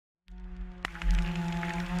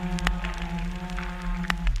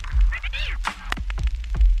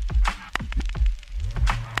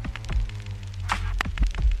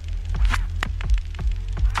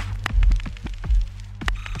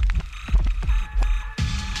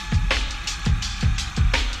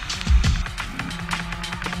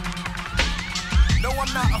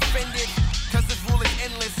I'm not offended, cause this rule is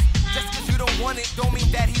endless. Just cause you don't want it, don't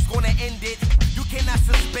mean that he's gonna end it. You cannot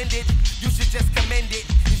suspend it, you should just commend it.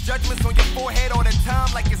 His judgment's on your forehead all the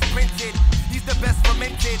time like it's printed. He's the best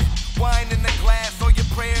fermented, wine in the glass. All your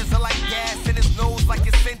prayers are like gas in his nose like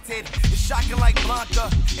it's scented. It's shocking like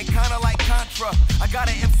Blanca and kinda like Contra. I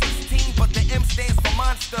got an M16 but the M stands for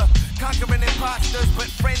monster. Conquering imposters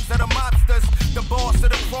but friends of the mobsters. The boss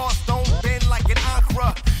of the cross don't bend like an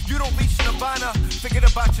Ankara. You don't reach nirvana, forget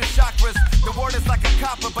about your chakras. The word is like a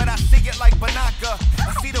copper, but I see it like Banaka.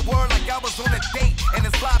 I see the word like I was on a date and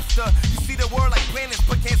it's lobster. You see the word like planets,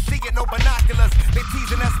 but can't see it, no binoculars. They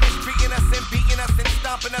teasing us, mistreating us, and beating us, and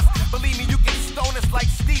stomping us. Believe me, you can stone us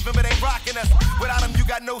like Steven, but ain't rocking us. Without them, you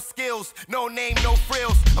got no skills, no name, no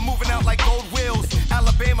frills. I'm moving out like gold wheels,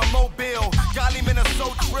 Alabama, Mobile. Golly men are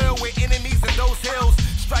so trill with enemies in those hills.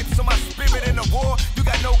 Stripes on my spirit in the war, you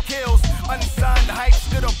got no kills. Unsigned hype,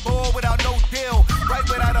 stood a ball without no deal. Right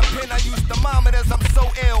without a pen, I use thermometers, I'm so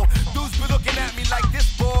ill. Dudes be looking at me like this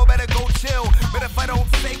boy, better go chill. But if I don't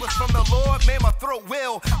say what's from the Lord, man, my throat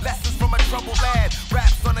will. Lessons from a troubled lad,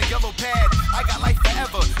 raps on a yellow pad. I got life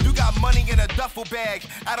forever, you got money in a duffel bag.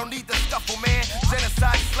 I don't need the scuffle, man,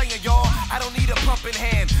 genocide slayer, y'all. I don't need a pumping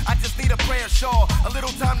hand, I just need a prayer shawl. A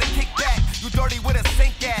little time to kick back, you dirty with a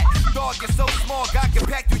sink at. Dog, you're so small, God can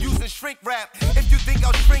pack you using shrink wrap. If you think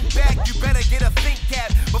I'll shrink back, you better get a think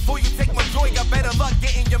cap. Before you take my joy, got better luck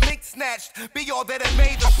getting your mink snatched. Be all that it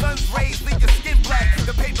made, the sun's rays leave your skin black.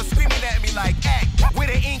 The paper screaming at me like, act, where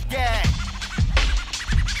the ink at?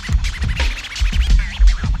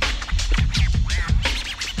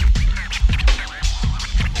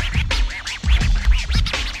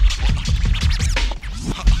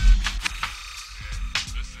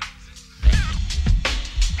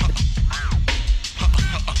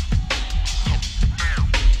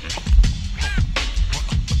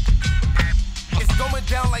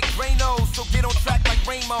 So get on track like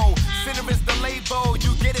Ramo. Sinner is the label,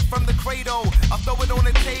 you get it from the cradle. I'll throw it on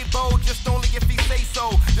the table, just only if he say so.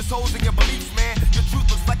 There's holes in your beliefs, man, your truth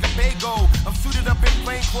looks like a bagel. I'm suited up in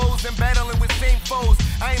plain clothes and battling with same foes.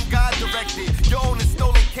 I am God directed, your own is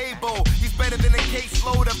stolen cable. He's better than a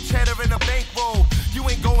caseload of cheddar in a bankroll. You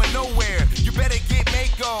ain't going nowhere, you better get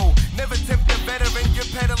Mako. Never tempt a veteran, you're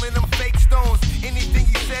peddling them fake stones. Anything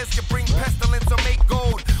he says can bring pestilence or make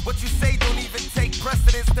gold. What you say don't even take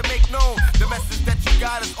precedence to make known. The message that you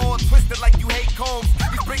got is all twisted like you hate combs.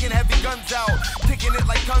 He's bringing heavy guns out, kicking it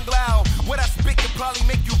like Kung Lao. What I spit could probably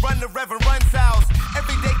make you run the Reverend Run's house.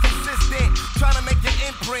 Every day consistent, trying to make an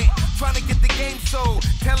imprint, trying to get the game sold.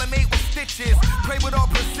 Tailor-made with stitches, pray with all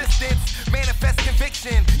persistence, manifest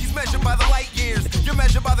conviction. He's measured by the light years, you're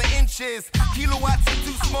measured by the inches. Kilowatts are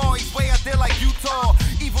too small, he's way out there like Utah.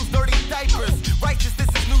 Evil's dirty diapers, righteousness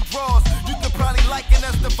is new draws. You could probably liken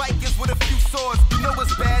us to Vikings with a few swords. You know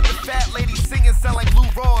it's bad, the fat lady singing sound like Lou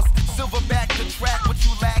Ross. Silverback the track, what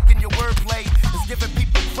you lack in your wordplay is giving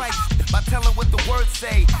people Christ by telling what the words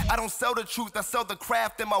say. I don't sell the truth, I sell the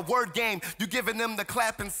craft in my word game. You giving them the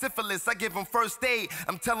clap and syphilis, I give them first aid.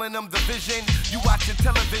 I'm telling them the vision, you watching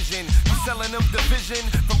television. You selling them division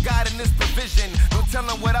from God and his provision. Don't tell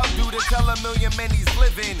them what I'll do to tell a million men he's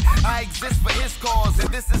living. I exist for his cause and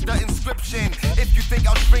this is the inscription. If you think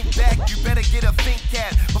I'll shrink back, you better get a think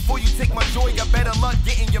cap. Before you take my joy, got better luck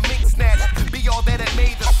getting your mink snatched. Be all that it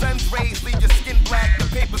made, the sun's rays leave your skin black. The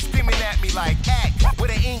paper screaming at me like,